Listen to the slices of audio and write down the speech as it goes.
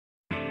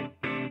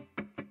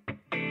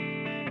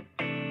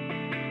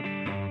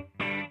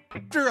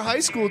after high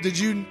school, did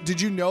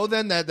you know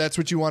then that that's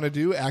what you want to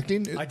do,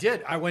 acting? I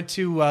did. I went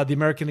to the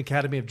American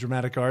Academy of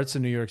Dramatic Arts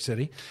in New York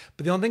City.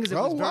 But the only thing is, it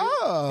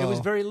was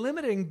very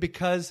limiting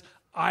because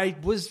I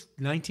was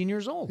 19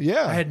 years old.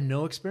 Yeah. I had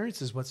no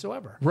experiences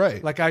whatsoever.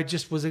 Right. Like I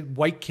just was a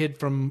white kid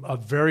from a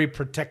very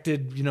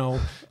protected,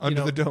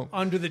 Under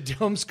the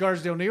dome,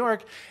 Scarsdale, New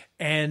York.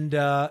 And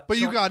but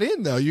you got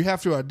in though. You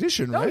have to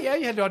audition, right? Oh yeah,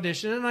 you had to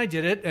audition, and I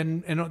did it,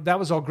 and that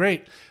was all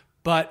great.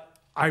 But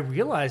I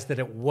realized that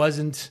it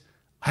wasn't.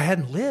 I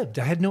hadn't lived.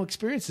 I had no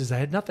experiences. I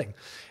had nothing,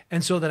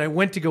 and so that I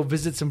went to go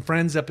visit some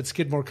friends up at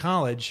Skidmore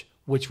College,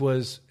 which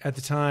was at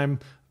the time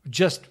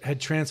just had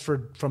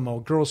transferred from a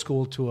girls'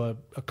 school to a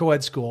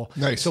co-ed school.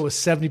 Nice. So it was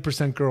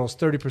 70% girls,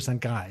 30%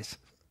 guys.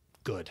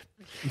 Good.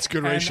 It's a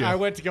good ratio. And I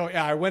went to go.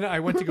 Yeah, I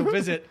went to go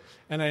visit,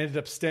 and I ended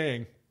up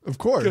staying. Of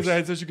course, because I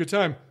had such a good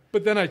time.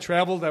 But then I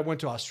traveled. I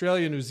went to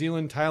Australia, New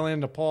Zealand, Thailand,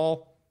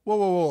 Nepal.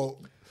 Whoa.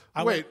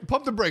 Wait,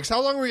 pump the brakes.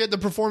 How long were you at the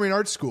performing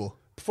arts school?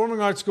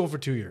 Performing arts school for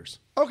 2 years.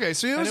 Okay,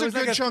 so it was a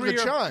good chunk of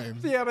time.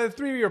 Yeah, but a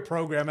 3-year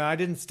program, and I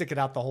didn't stick it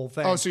out the whole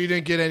thing. Oh, so you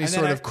didn't get any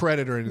sort of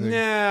credit or anything?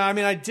 Nah, I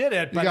mean, I did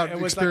it. But you got it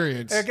was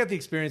experience. I got the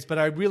experience, but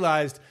I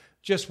realized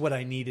just what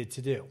I needed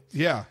to do.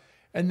 Yeah.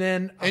 And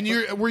then...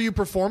 were you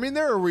performing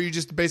there, or were you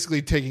just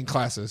basically taking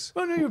classes?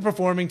 Well, no, you were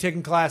performing,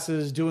 taking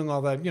classes, doing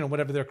all that,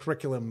 whatever their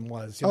curriculum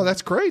was.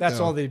 That's great, That's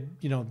though. all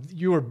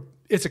you were...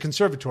 It's a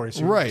conservatory,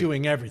 so you're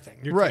doing everything.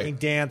 You're taking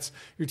dance,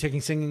 you're taking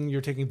singing,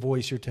 you're taking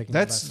voice, you're taking...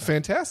 That's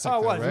fantastic.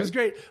 Oh, it was. Right? It was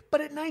great. But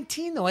at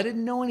 19, though, I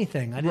didn't know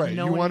anything. I didn't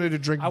know you wanted to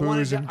drink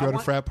booze and go to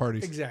frat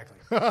parties. Exactly.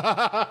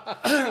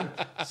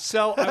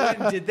 So I went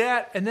and did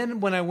that. And then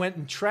when I went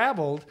and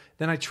traveled,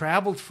 I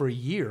traveled for a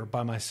year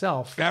by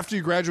myself. After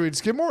you graduated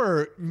Skidmore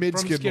or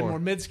mid-Skidmore?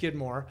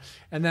 Mid-Skidmore.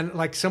 And then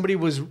somebody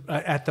was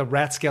at the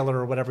Rathskeller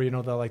or whatever,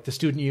 the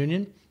student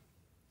union.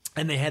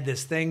 And they had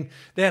this thing.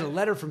 They had a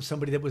letter from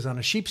somebody that was on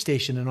a sheep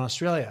station in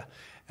Australia.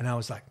 And I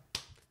was like,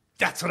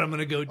 that's what I'm going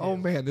to go do. Oh,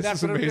 man, this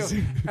is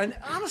amazing. And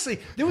honestly,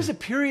 there was a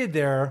period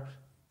there,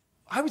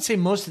 I would say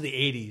most of the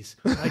 80s.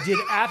 I did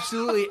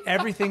absolutely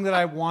everything that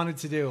I wanted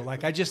to do.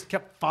 Like, I just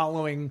kept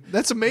following.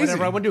 That's amazing.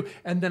 Whatever I wanted to do.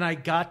 And then I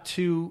got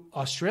to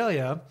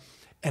Australia,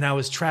 and I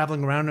was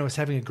traveling around, and I was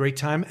having a great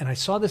time. And I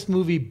saw this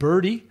movie,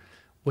 Birdie,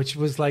 which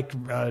was I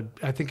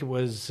think it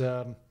was...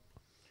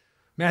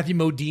 Matthew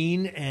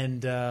Modine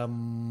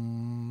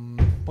and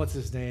what's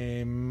his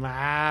name?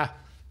 I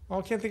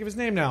can't think of his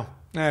name now.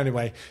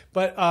 Anyway,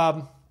 but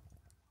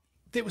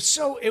it was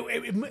so.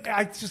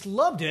 I just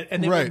loved it,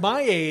 and they were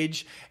my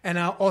age, and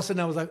all of a sudden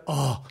I was like,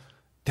 oh.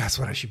 That's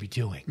what I should be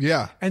doing.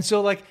 Yeah. And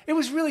so it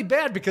was really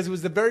bad because it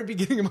was the very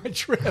beginning of my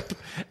trip.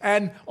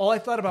 And all I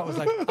thought about was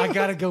I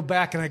got to go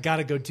back and I got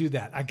to go do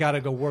that. I got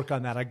to go work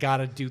on that. I got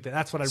to do that.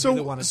 That's what I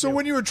really want to do. So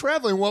when you were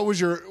traveling, what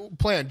was your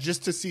plan?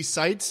 Just to see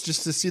sights?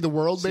 Just to see the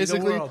world,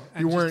 basically?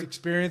 You weren't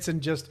experience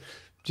and just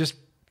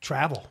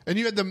travel. And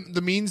you had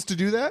the means to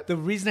do that? The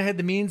reason I had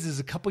the means is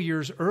a couple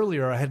years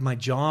earlier, I had my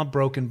jaw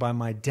broken by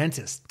my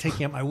dentist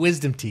taking out my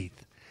wisdom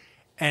teeth.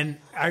 And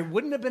I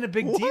wouldn't have been a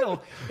big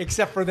deal,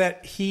 except for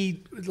that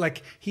he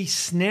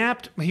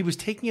snapped. He was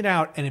taking it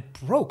out, and it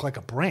broke like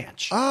a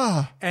branch.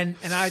 And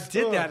I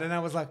did that, and I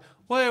was like,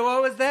 "Wait,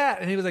 what was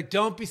that?" And he was like,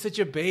 "Don't be such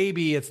a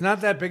baby. It's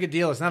not that big a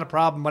deal. It's not a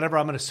problem. Whatever.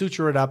 I'm going to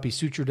suture it up." He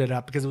sutured it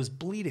up because it was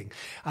bleeding.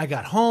 I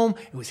got home.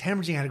 It was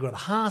hemorrhaging. I had to go to the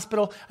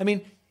hospital. I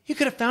mean, you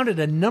could have found it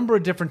a number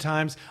of different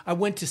times. I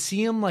went to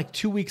see him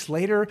 2 weeks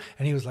later,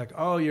 and he was like,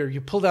 "Oh, you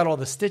pulled out all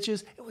the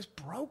stitches. It was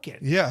broken."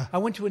 Yeah. I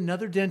went to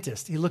another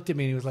dentist. He looked at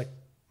me, and he was like,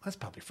 that's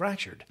probably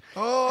fractured.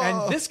 Oh.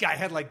 And this guy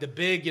had the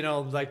big,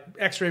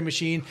 x-ray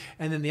machine.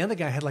 And then the other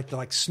guy had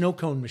the snow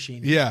cone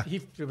machine. Yeah.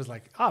 It was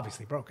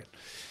obviously broken.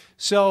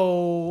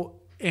 So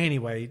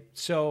anyway,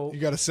 you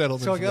got a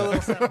settlement. So I got a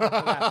little settlement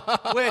for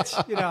that,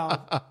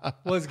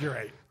 which, was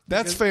great.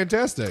 That's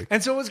fantastic.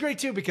 And so it was great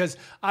too, because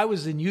I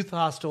was in youth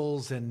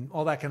hostels and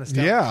all that kind of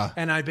stuff. Yeah.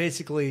 And I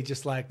basically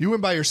just You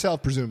went by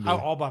yourself, presumably.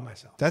 All by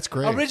myself. That's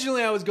great.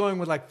 Originally, I was going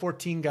with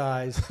 14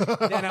 guys.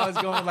 Then I was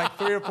going with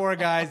 3 or 4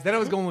 guys. Then I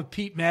was going with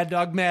Pete Mad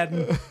Dog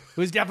Madden,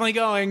 who was definitely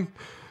going.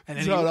 And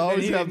then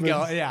he didn't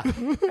go. Yeah.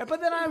 But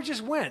then I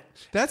just went.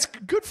 That's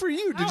good for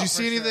you. Did you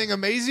see anything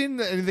amazing?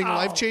 Anything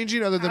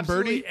life-changing other than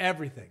Birdie?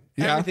 Everything.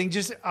 Yeah. Everything.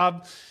 Just,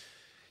 I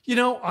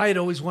had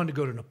always wanted to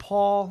go to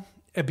Nepal.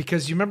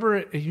 Because you remember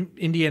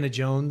Indiana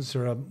Jones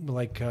or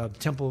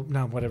Temple,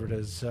 no, whatever it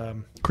is.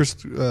 What's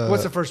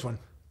the first one?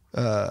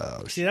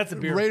 See, that's a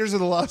beer. Raiders of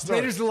the Lost Ark.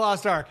 Raiders of the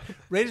Lost Ark.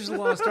 Raiders of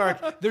the Lost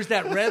Ark. There's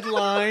that red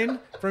line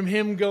from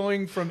him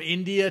going from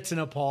India to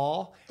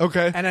Nepal.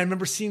 Okay. And I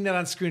remember seeing that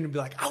on screen and be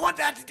like, I want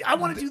that. I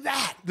want to do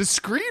that. The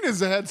screen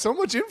has had so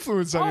much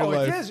influence on your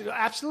life. Oh, it is.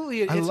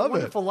 Absolutely. It's love a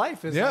wonderful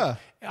life. It's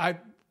I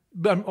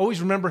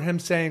always remember him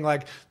saying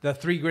the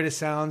 3 greatest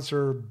sounds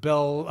are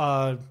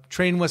bell,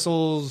 train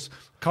whistles,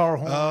 car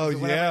horns. Oh,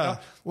 yeah.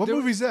 What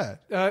movie's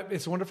that?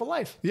 It's a Wonderful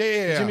Life.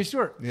 Yeah. Jimmy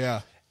Stewart.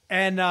 Yeah.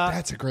 And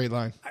that's a great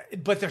line.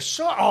 But they're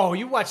so. Oh,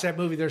 you watch that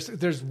movie.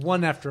 There's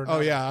one after another.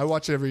 Oh yeah, I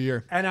watch it every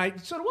year.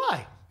 And so do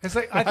I. It's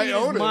like I think I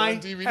own it's it my on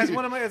DVD. as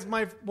one of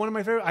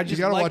my favorite. I just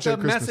gotta like watch the it at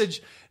Christmas.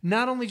 message,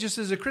 not only just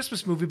as a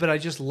Christmas movie, but I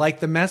just like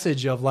the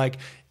message of like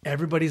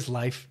everybody's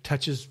life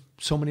touches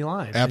so many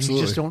lives.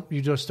 Absolutely. And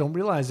you just don't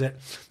realize it.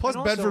 Plus,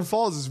 And also- Bedford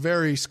Falls is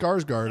very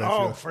Skarsgård. I Oh,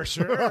 feel. for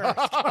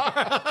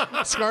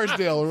sure.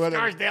 Scarsdale or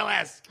whatever.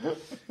 Scarsdale-esque.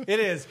 It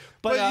is.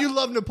 But you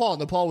love Nepal.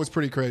 Nepal was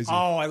pretty crazy.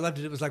 Oh, I loved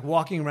it. It was like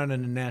walking around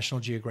in a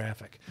National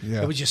Geographic.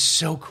 Yeah. It was just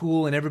so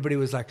cool, and everybody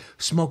was like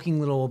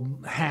smoking little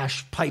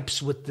hash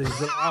pipes with the.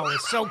 Oh, it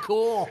was so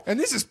cool. And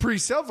this is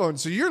pre-cell phone,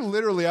 so you're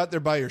literally out there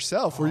by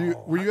yourself. Were you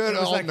It was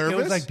all like, nervous? It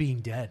was like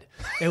being dead.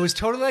 It was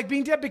totally like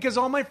being dead because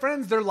all my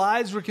friends, their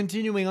lives were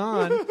continuing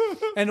on,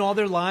 and all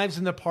their lives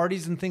and their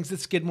parties and things at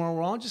Skidmore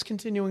were all just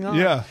continuing on.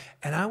 Yeah.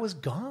 And I was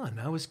gone.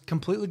 I was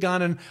completely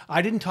gone, and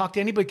I didn't talk to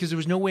anybody because there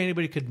was no way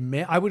anybody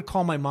could. I would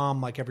call my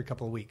mom like every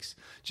couple of weeks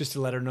just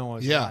to let her know I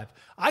was alive.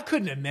 I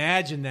couldn't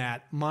imagine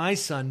that my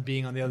son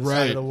being on the other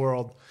side of the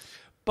world,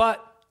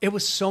 but. It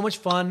was so much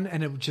fun,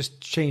 and it just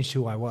changed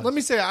who I was. Let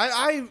me say,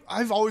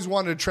 I've always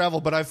wanted to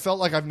travel, but I felt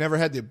like I've never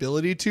had the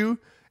ability to.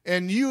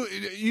 And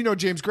you know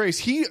James Grace,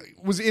 he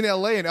was in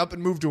LA and up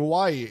and moved to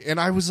Hawaii. And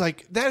I was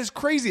like, that is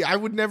crazy. I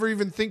would never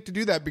even think to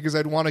do that because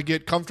I'd want to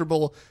get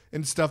comfortable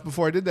and stuff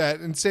before I did that.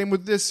 And same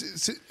with this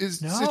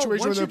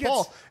situation with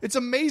Nepal. It's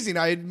amazing.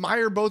 I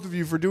admire both of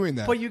you for doing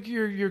that. But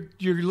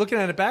you're looking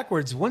at it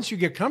backwards. Once you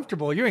get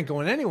comfortable, you ain't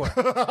going anywhere.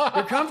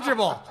 You're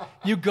comfortable.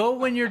 You go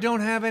when you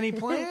don't have any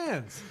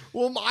plans.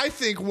 Well, I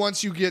think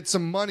once you get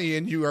some money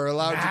and you are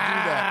allowed to do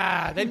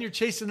that. Then you're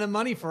chasing the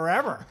money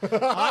forever.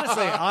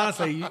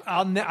 Honestly,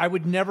 I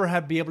would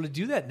never be able to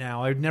do that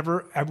now. I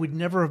would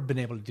never have been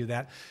able to do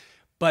that.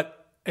 But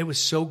it was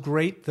so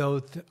great,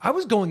 though. I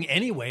was going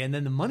anyway, and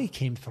then the money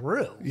came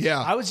through. Yeah.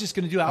 I was just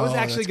going to do it. I was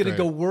actually that's going to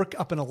great. go work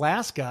up in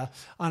Alaska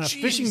on a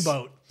fishing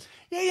boat.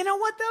 Yeah, you know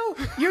what,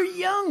 though? You're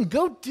young.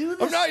 Go do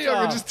this I'm not young.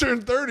 I stuff. just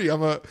turned 30.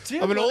 I'm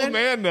an old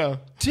man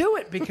now. Do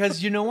it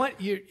because you know what?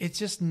 It's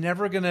just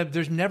never gonna.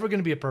 There's never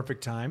gonna be a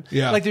perfect time.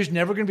 Yeah. Like there's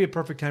never gonna be a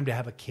perfect time to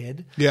have a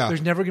kid. Yeah.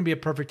 There's never gonna be a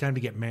perfect time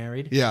to get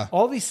married. Yeah.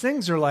 All these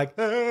things are like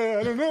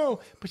I don't know,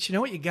 but you know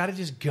what? You got to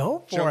just go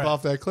for it. Jump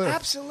off that cliff.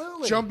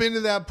 Absolutely. Jump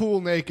into that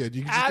pool naked.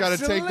 You just got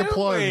to take the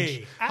plunge.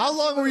 Absolutely. How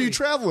long were you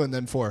traveling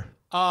then for?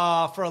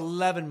 For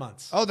 11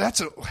 months. Oh,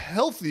 that's a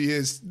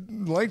healthiest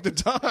length of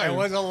time. It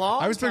was a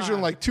long I was picturing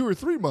time. like 2 or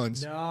 3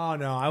 months. No,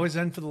 I was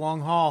in for the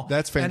long haul.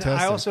 That's And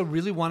fantastic. I also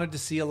really wanted to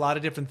see a lot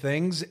of different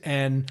things,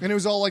 and And it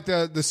was all like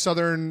the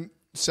southern,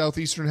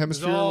 southeastern it was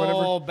hemisphere or whatever.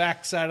 all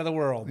back side of the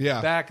world.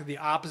 Yeah. Back the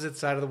opposite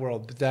side of the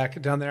world,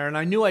 back down there. And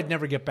I knew I'd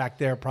never get back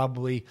there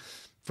probably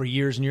for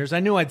years and years.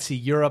 I knew I'd see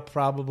Europe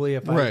probably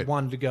if I Right.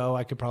 wanted to go.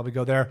 I could probably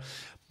go there.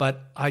 But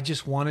I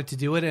just wanted to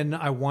do it, and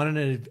I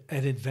wanted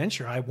an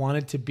adventure. I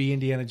wanted to be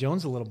Indiana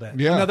Jones a little bit.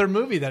 Yeah. Another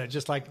movie that I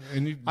just like.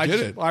 And you I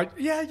did just-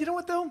 it. Yeah, you know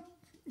what, though?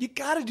 You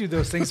got to do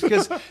those things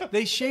because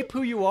they shape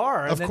who you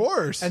are. And Of then-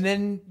 course. And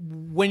then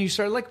when you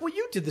start, like, well,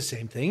 you did the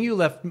same thing. You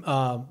left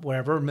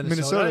wherever,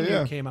 Minnesota, and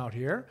yeah. you came out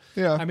here.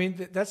 Yeah. I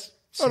mean, that's...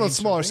 On a same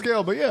smaller sort of thing.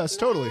 scale, but yes,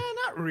 totally.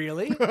 Not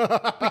really,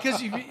 because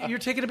you're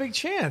taking a big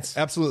chance.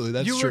 Absolutely,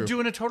 that's you true. were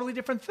doing a totally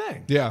different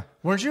thing. Yeah.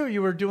 Weren't you?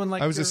 You were doing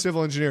like I was a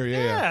civil engineer.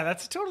 Yeah. Yeah,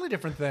 that's a totally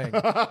different thing.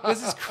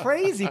 This is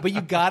crazy, but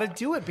you got to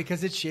do it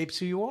because it shapes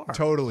who you are.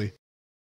 Totally.